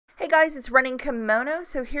Guys, it's Running Kimono.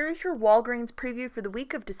 So here's your Walgreens preview for the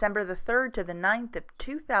week of December the 3rd to the 9th of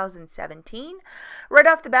 2017. Right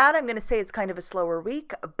off the bat, I'm going to say it's kind of a slower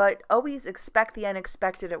week, but always expect the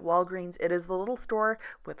unexpected at Walgreens. It is the little store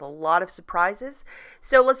with a lot of surprises.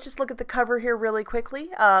 So let's just look at the cover here really quickly.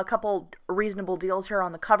 A couple reasonable deals here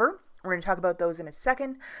on the cover. We're going to talk about those in a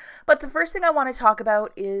second. But the first thing I want to talk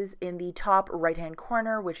about is in the top right-hand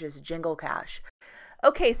corner, which is Jingle Cash.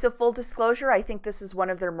 Okay, so full disclosure, I think this is one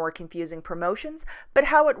of their more confusing promotions, but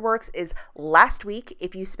how it works is last week,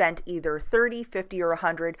 if you spent either $30, $50, or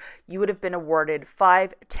 $100, you would have been awarded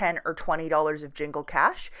 $5, $10, or $20 of Jingle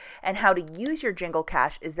Cash. And how to use your Jingle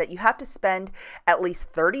Cash is that you have to spend at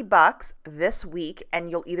least $30 this week, and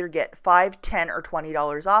you'll either get $5, $10, or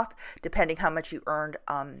 $20 off, depending how much you earned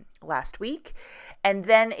last week. And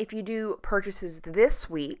then if you do purchases this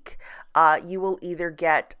week, you will either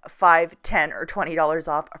get $5, $10, or $20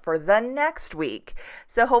 off for the next week.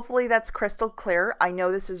 So hopefully that's crystal clear. I know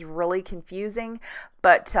this is really confusing,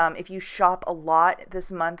 but if you shop a lot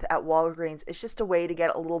this month at Walgreens, it's just a way to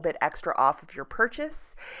get a little bit extra off of your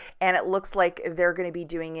purchase. And it looks like they're going to be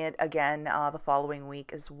doing it again the following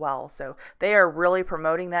week as well. So they are really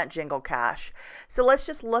promoting that Jingle Cash. So let's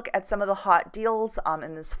just look at some of the hot deals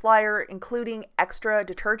in this flyer, including extra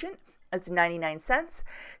detergent. It's 99 cents.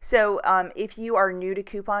 So if you are new to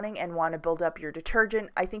couponing and want to build up your detergent,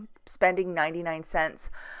 I think spending 99 cents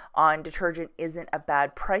on detergent isn't a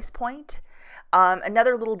bad price point.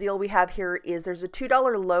 Another little deal we have here is there's a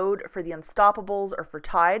 $2 load for the Unstoppables or for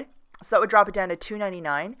Tide. So that would drop it down to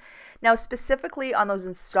 $2.99. Now, specifically on those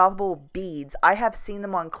Unstoppable beads, I have seen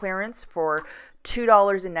them on clearance for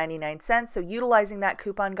 $2.99. So utilizing that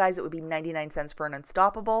coupon, guys, it would be 99 cents for an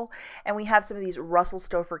Unstoppable. And we have some of these Russell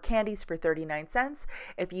Stouffer candies for 39 cents.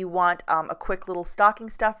 If you want a quick little stocking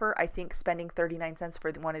stuffer, I think spending 39 cents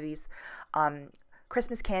for one of these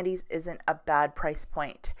Christmas candies isn't a bad price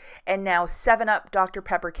point. And now 7-Up Dr.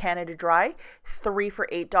 Pepper Canada Dry, 3 for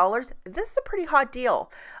 $8. This is a pretty hot deal.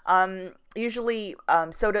 Usually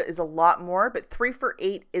soda is a lot more, but 3 for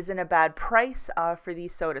 $8 isn't a bad price for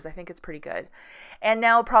these sodas. I think it's pretty good. And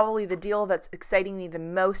now probably the deal that's exciting me the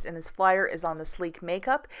most in this flyer is on the Sleek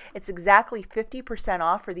makeup. It's exactly 50%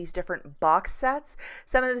 off for these different box sets.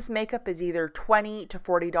 Some of this makeup is either $20 to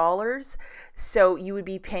 $40. So you would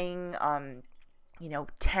be paying you know,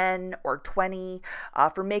 10 or 20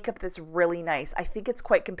 for makeup that's really nice. I think it's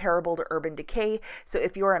quite comparable to Urban Decay. So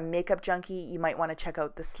if you're a makeup junkie, you might want to check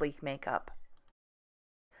out the Sleek makeup.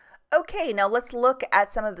 Okay, now let's look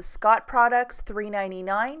at some of the Scott products.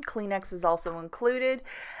 $3.99. Kleenex is also included.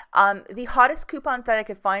 The hottest coupon that I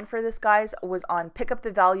could find for this, guys, was on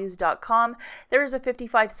pickupthevalues.com. There's a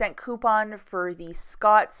 55-cent coupon for the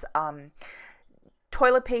Scott's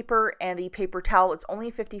toilet paper and the paper towel. It's only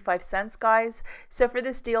 55 cents, guys. So for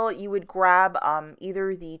this deal, you would grab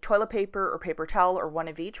either the toilet paper or paper towel or one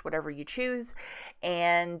of each, whatever you choose.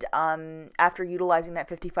 And after utilizing that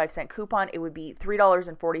 55-cent coupon, it would be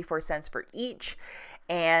 $3.44 for each.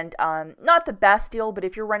 And not the best deal, but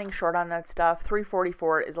if you're running short on that stuff,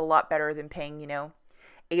 $3.44 is a lot better than paying, you know,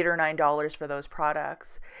 $8 or $9 for those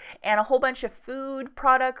products. And a whole bunch of food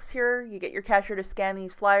products here. You get your cashier to scan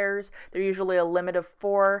these flyers. They're usually a limit of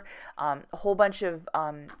 4. A whole bunch of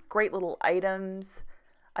great little items.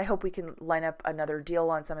 I hope we can line up another deal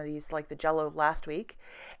on some of these, like the Jell-O last week.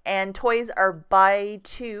 And toys are buy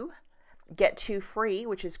 2, get 2 free,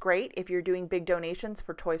 which is great. If you're doing big donations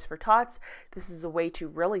for Toys for Tots, this is a way to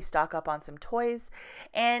really stock up on some toys.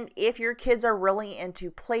 And if your kids are really into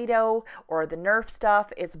Play-Doh or the Nerf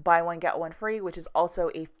stuff, it's buy 1 get 1 free, which is also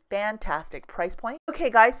a fantastic price point. Okay,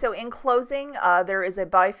 guys, so in closing, there is a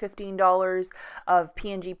buy $15 of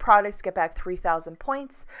P&G products, get back 3,000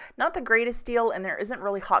 points. Not the greatest deal, and there isn't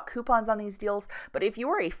really hot coupons on these deals, but if you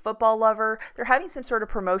are a football lover, they're having some sort of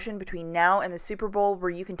promotion between now and the Super Bowl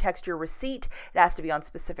where you can text your receipt. It has to be on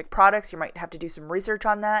specific products. You might have to do some research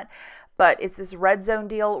on that. But it's this red zone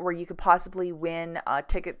deal where you could possibly win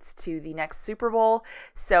tickets to the next Super Bowl.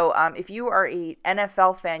 So if you are a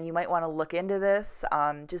NFL fan, you might want to look into this.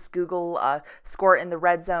 Just Google score in the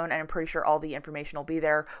red zone, and I'm pretty sure all the information will be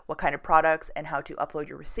there, what kind of products and how to upload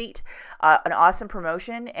your receipt. An awesome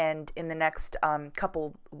promotion, and in the next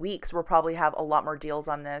couple weeks, we'll probably have a lot more deals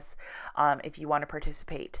on this if you want to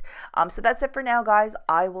participate. So that's it for now, guys.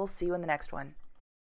 I will see you in the next one.